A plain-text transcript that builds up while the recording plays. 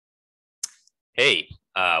Hey,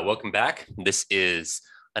 welcome back. This is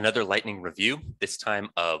another lightning review, this time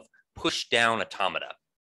of Pushdown Automata.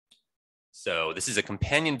 So this is a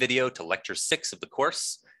companion video to lecture 6 of the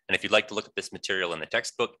course. And if you'd like to look at this material in the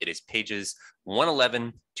textbook, it is pages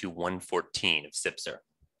 111 to 114 of CIPSR.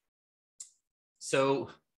 So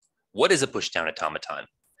what is a pushdown automaton?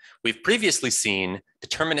 We've previously seen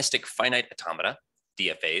deterministic finite automata,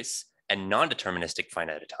 DFAs, and non-deterministic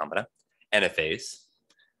finite automata, NFAs.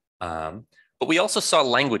 But we also saw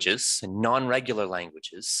languages, non-regular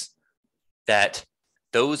languages, that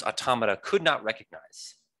those automata could not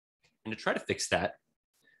recognize. And to try to fix that,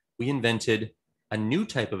 we invented a new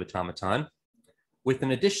type of automaton with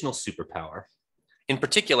an additional superpower. In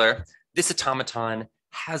particular, this automaton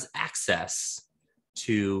has access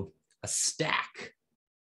to a stack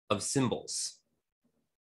of symbols.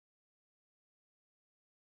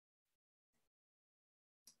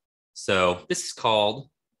 So this is called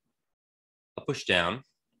a pushdown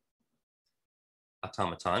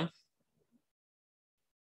automaton,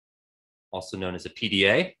 also known as a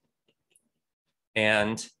PDA.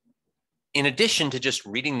 And in addition to just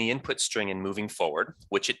reading the input string and moving forward,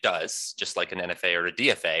 which it does, just like an NFA or a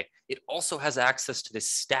DFA, it also has access to this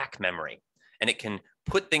stack memory. And it can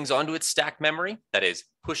put things onto its stack memory, that is,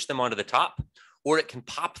 push them onto the top, or it can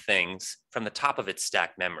pop things from the top of its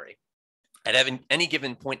stack memory. At any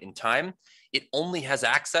given point in time, it only has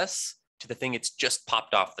access to the thing it's just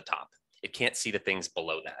popped off the top. It can't see the things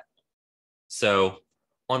below that. So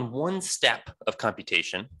on one step of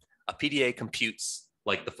computation, a PDA computes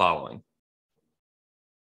like the following.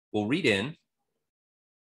 We'll read in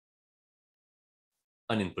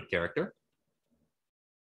an input character.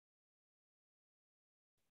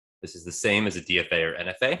 This is the same as a DFA or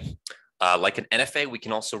NFA. Like an NFA, we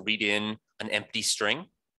can also read in an empty string.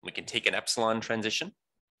 We can take an epsilon transition.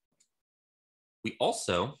 We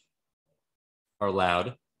also are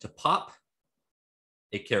allowed to pop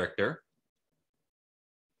a character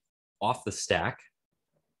off the stack.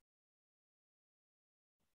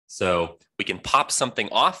 So we can pop something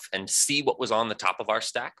off and see what was on the top of our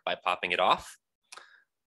stack by popping it off.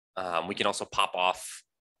 We can also pop off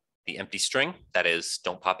the empty string. That is,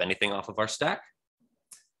 don't pop anything off of our stack.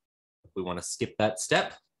 If we want to skip that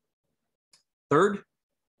step. Third,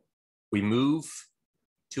 we move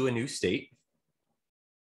to a new state.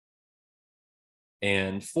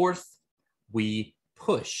 And fourth, we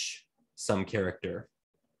push some character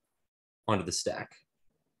onto the stack.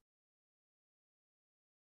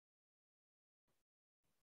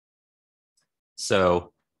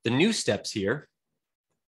 So the new steps here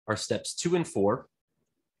are steps 2 and 4.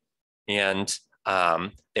 And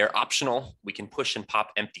they're optional. We can push and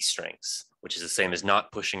pop empty strings, which is the same as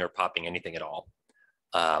not pushing or popping anything at all.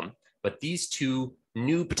 But these two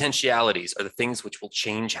new potentialities are the things which will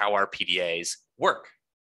change how our PDAs work.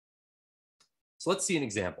 So let's see an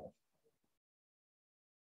example.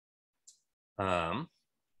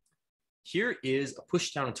 Here is a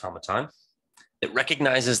pushdown automaton that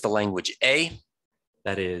recognizes the language A,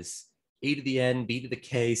 that is A to the N, B to the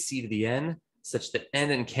K, C to the N, such that N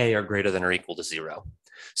and K are greater than or equal to 0.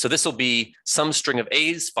 So this will be some string of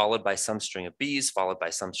A's followed by some string of B's followed by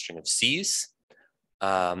some string of C's.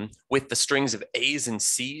 With the strings of A's and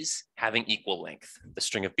C's having equal length. The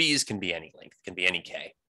string of B's can be any length, can be any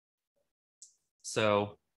K.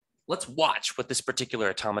 So let's watch what this particular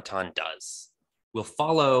automaton does. We'll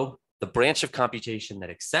follow the branch of computation that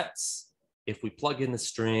accepts if we plug in the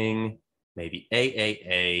string, maybe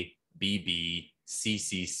AAA, BB,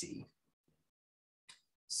 CCC.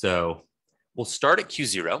 So we'll start at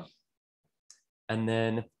Q0, and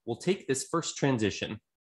then we'll take this first transition.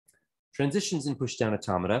 Transitions in pushdown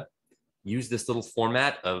automata use this little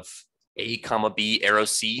format of A, comma B, arrow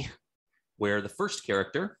C, where the first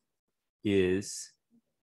character is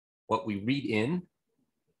what we read in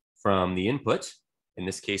from the input. In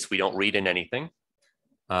this case, we don't read in anything.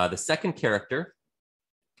 The second character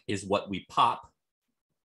is what we pop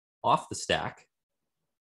off the stack.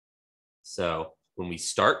 So when we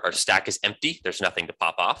start, our stack is empty. There's nothing to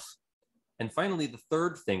pop off. And finally, the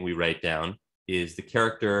third thing we write down is the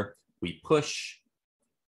character we push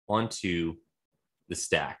onto the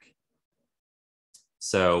stack.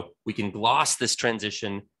 So we can gloss this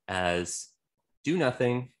transition as do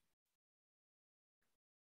nothing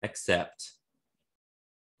except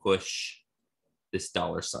push this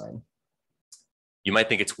 $sign. You might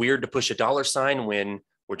think it's weird to push a $sign when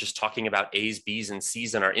we're just talking about A's, B's, and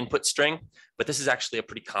C's in our input string, but this is actually a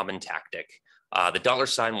pretty common tactic. The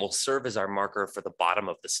 $sign will serve as our marker for the bottom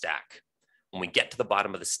of the stack. When we get to the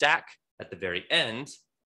bottom of the stack, at the very end,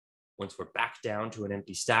 once we're back down to an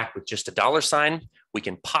empty stack with just a $sign, we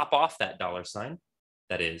can pop off that $sign.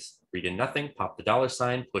 That is, read in nothing, pop the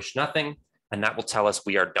 $sign, push nothing, and that will tell us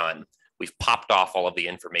we are done. We've popped off all of the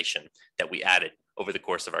information that we added over the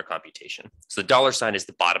course of our computation. So the $sign is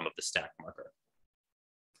the bottom of the stack marker.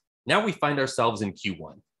 Now we find ourselves in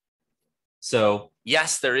Q1. So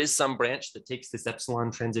yes, there is some branch that takes this epsilon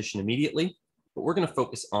transition immediately, but we're going to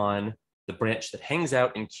focus on the branch that hangs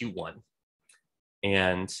out in Q1.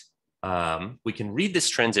 And we can read this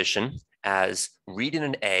transition as read in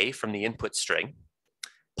an A from the input string,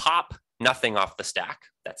 pop nothing off the stack,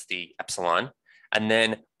 that's the epsilon, and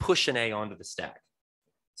then push an A onto the stack.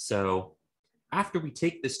 So after we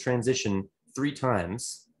take this transition 3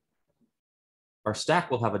 times, our stack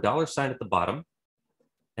will have a $sign at the bottom,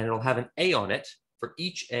 and it'll have an A on it for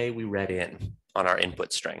each A we read in on our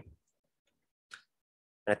input string.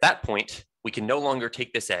 And at that point, we can no longer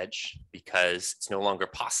take this edge because it's no longer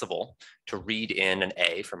possible to read in an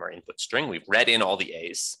A from our input string. We've read in all the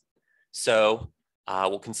A's. So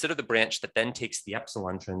we'll consider the branch that then takes the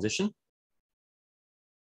epsilon transition.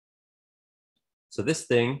 So this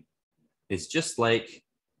thing is just like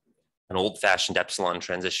an old-fashioned epsilon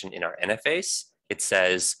transition in our NFAs. It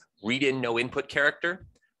says read in no input character,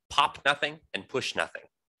 pop nothing, and push nothing.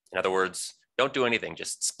 In other words, don't do anything,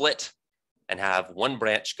 just split and have one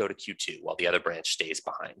branch go to Q2 while the other branch stays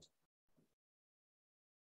behind.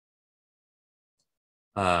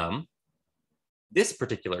 This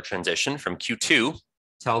particular transition from Q2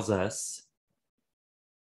 tells us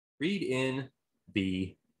read in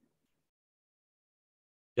B,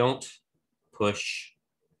 don't push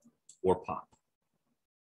or pop.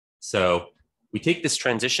 So we take this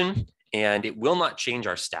transition and it will not change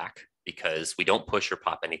our stack because we don't push or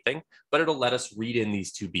pop anything, but it'll let us read in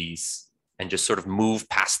these 2 B's and just sort of move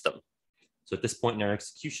past them. So at this point in our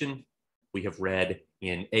execution, we have read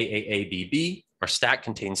in AAABB. Our stack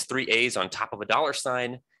contains 3 A's on top of a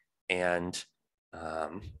 $sign, and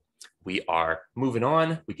we are moving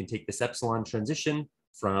on. We can take this epsilon transition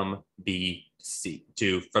from B to C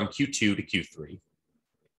from Q2 to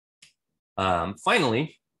Q3.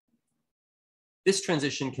 Finally, this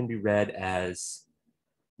transition can be read as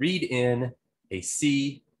read in a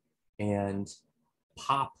C and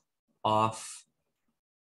pop off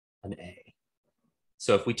an A.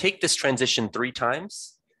 So if we take this transition 3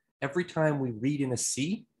 times, every time we read in a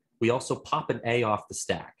C, we also pop an A off the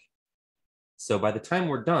stack. So by the time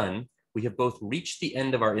we're done, we have both reached the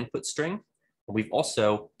end of our input string, and we've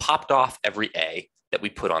also popped off every A that we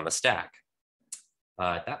put on the stack.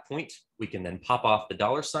 At that point, we can then pop off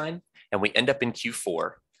the $sign, and we end up in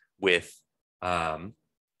Q4 with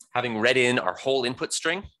having read in our whole input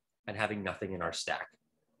string and having nothing in our stack.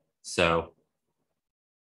 So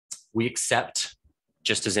we accept,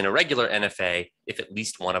 just as in a regular NFA, if at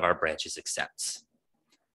least one of our branches accepts.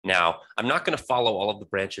 Now, I'm not going to follow all of the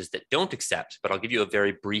branches that don't accept, but I'll give you a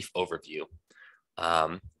very brief overview.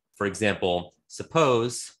 For example,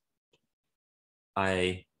 suppose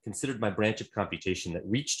I considered my branch of computation that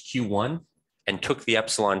reached Q1 and took the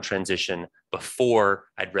epsilon transition before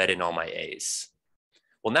I'd read in all my A's.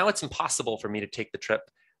 Well, now it's impossible for me to take the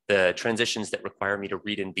transitions that require me to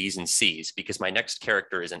read in B's and C's because my next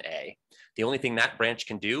character is an A. The only thing that branch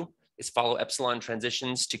can do is follow epsilon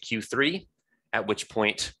transitions to Q3, at which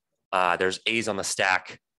point there's A's on the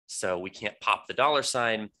stack, so we can't pop the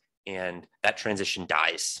 $sign, and that transition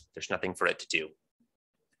dies. There's nothing for it to do.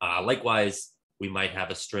 Likewise, we might have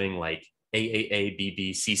a string like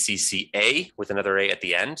AAABBCCCA with another A at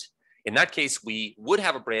the end. In that case, we would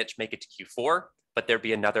have a branch make it to Q4, but there'd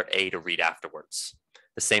be another A to read afterwards.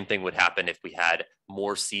 The same thing would happen if we had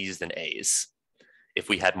more C's than A's. If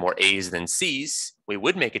we had more A's than C's, we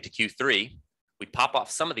would make it to Q3. We'd pop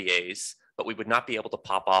off some of the A's, but we would not be able to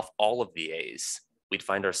pop off all of the A's. We'd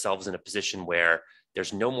find ourselves in a position where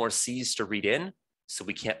there's no more C's to read in, so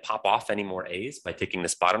we can't pop off any more A's by taking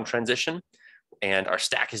this bottom transition, and our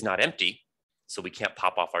stack is not empty, so we can't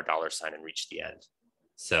pop off our $sign and reach the end.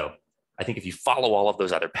 So I think if you follow all of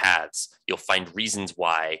those other paths, you'll find reasons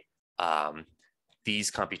why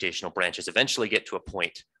these computational branches eventually get to a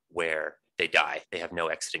point where they die. They have no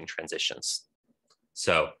exiting transitions.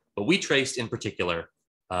 So, but we traced in particular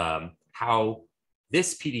how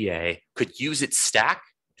this PDA could use its stack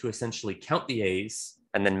to essentially count the A's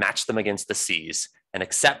and then match them against the C's and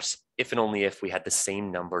accept if and only if we had the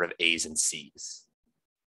same number of A's and C's.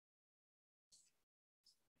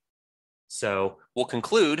 So we'll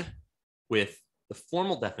conclude with the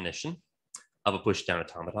formal definition of a pushdown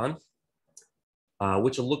automaton,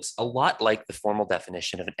 which looks a lot like the formal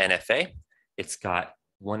definition of an NFA. It's got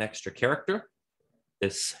one extra character,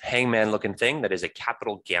 this hangman looking thing that is a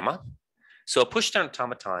capital gamma. So a pushdown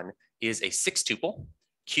automaton is a 6-tuple,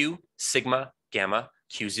 Q, sigma, gamma,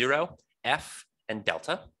 Q0, F, and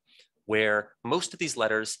delta, where most of these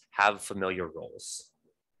letters have familiar roles.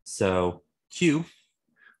 So Q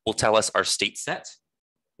will tell us our state set.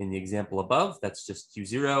 In the example above, that's just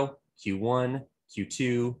Q0, Q1,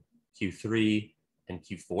 Q2, Q3, and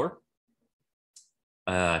Q4.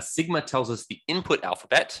 Sigma tells us the input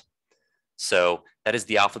alphabet. So that is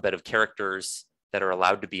the alphabet of characters that are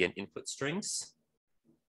allowed to be in input strings.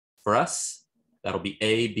 For us, that'll be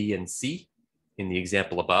A, B, and C in the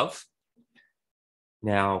example above.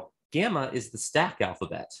 Now, gamma is the stack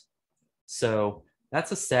alphabet. So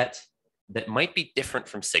that's a set that might be different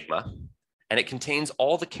from sigma, and it contains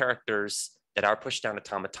all the characters that our pushdown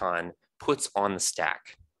automaton puts on the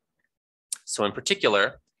stack. So in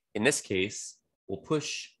particular, in this case, we'll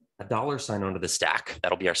push a $sign onto the stack.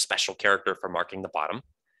 That'll be our special character for marking the bottom.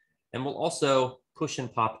 And we'll also push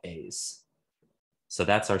and pop A's. So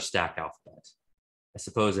that's our stack alphabet. I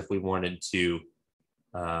suppose if we wanted to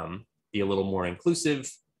be a little more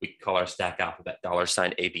inclusive, we could call our stack alphabet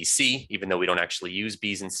 $sign ABC, even though we don't actually use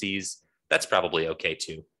B's and C's. That's probably okay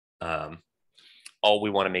too. All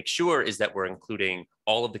we want to make sure is that we're including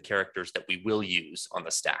all of the characters that we will use on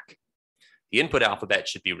the stack. The input alphabet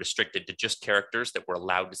should be restricted to just characters that we're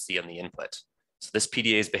allowed to see on the input. So this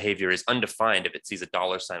PDA's behavior is undefined if it sees a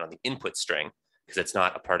 $sign on the input string, because it's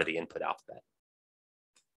not a part of the input alphabet.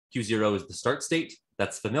 Q0 is the start state,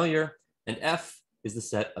 that's familiar, and F is the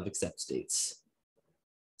set of accept states.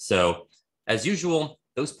 So as usual,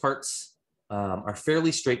 those parts are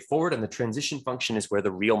fairly straightforward, and the transition function is where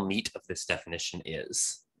the real meat of this definition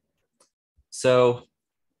is. So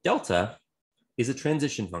delta is a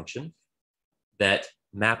transition function that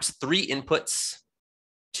maps 3 inputs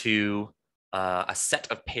to a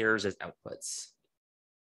set of pairs as outputs.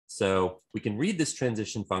 So we can read this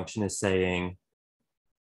transition function as saying,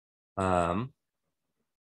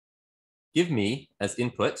 give me as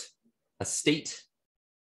input a state,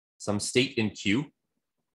 some state in Q,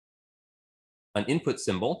 an input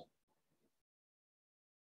symbol,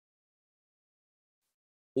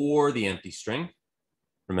 or the empty string.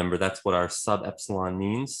 Remember, that's what our sub epsilon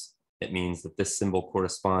means. It means that this symbol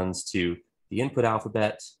corresponds to the input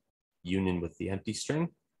alphabet union with the empty string.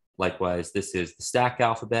 Likewise, this is the stack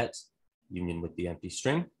alphabet union with the empty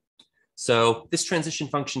string. So this transition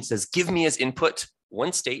function says, give me as input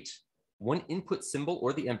one state, one input symbol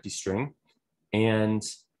or the empty string, and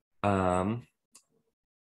a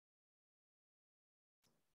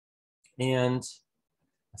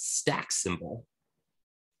stack symbol.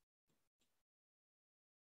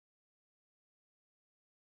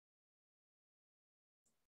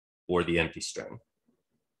 Or the empty string.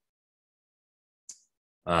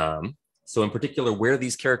 So in particular, where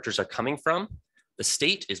these characters are coming from, the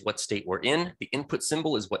state is what state we're in, the input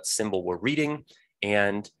symbol is what symbol we're reading,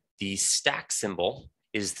 and the stack symbol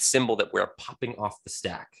is the symbol that we're popping off the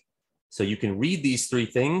stack. So you can read these 3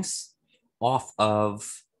 things off of,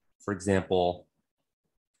 for example,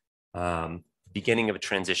 beginning of a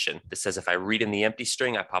transition. This says if I read in the empty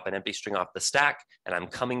string, I pop an empty string off the stack, and I'm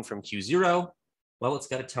coming from Q0, well, it's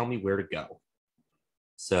got to tell me where to go.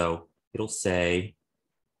 So it'll say,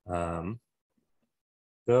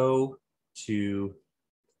 go to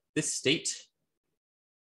this state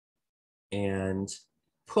and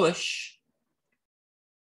push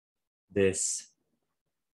this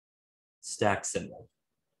stack symbol.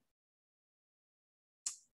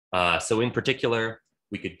 So in particular,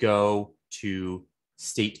 we could go to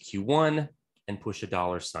state Q1 and push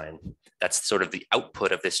a $sign. That's sort of the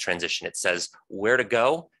output of this transition. It says where to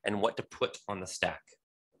go and what to put on the stack.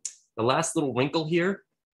 The last little wrinkle here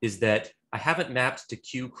is that I haven't mapped to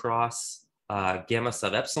Q cross gamma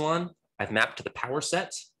sub epsilon. I've mapped to the power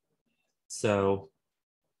set. So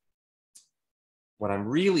what I'm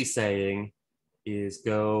really saying is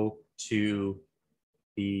go to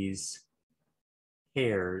these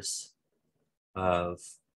pairs of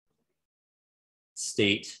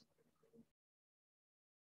state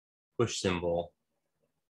push symbol.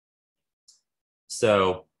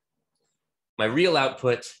 So my real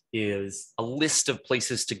output is a list of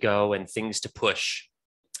places to go and things to push,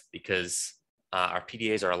 because our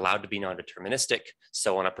PDAs are allowed to be non-deterministic.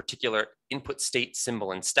 So on a particular input state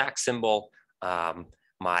symbol and stack symbol,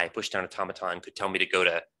 my pushdown automaton could tell me to go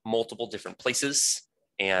to multiple different places.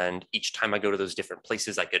 And each time I go to those different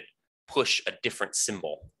places, I could push a different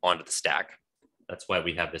symbol onto the stack. That's why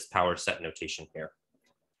we have this power set notation here.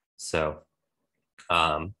 So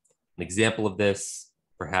an example of this,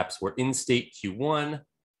 perhaps we're in state Q1.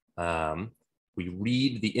 We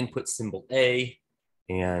read the input symbol A,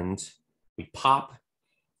 and we pop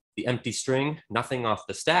the empty string, nothing off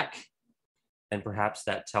the stack. And perhaps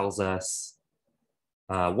that tells us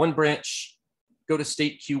one branch, go to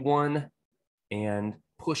state Q1 and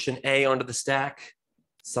push an A onto the stack.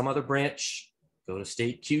 Some other branch, go to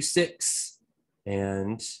state Q6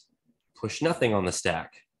 and push nothing on the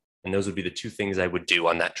stack. And those would be the two things I would do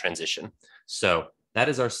on that transition. So that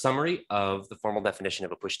is our summary of the formal definition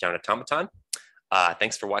of a pushdown automaton.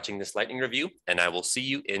 Thanks for watching this lightning review, and I will see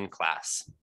you in class.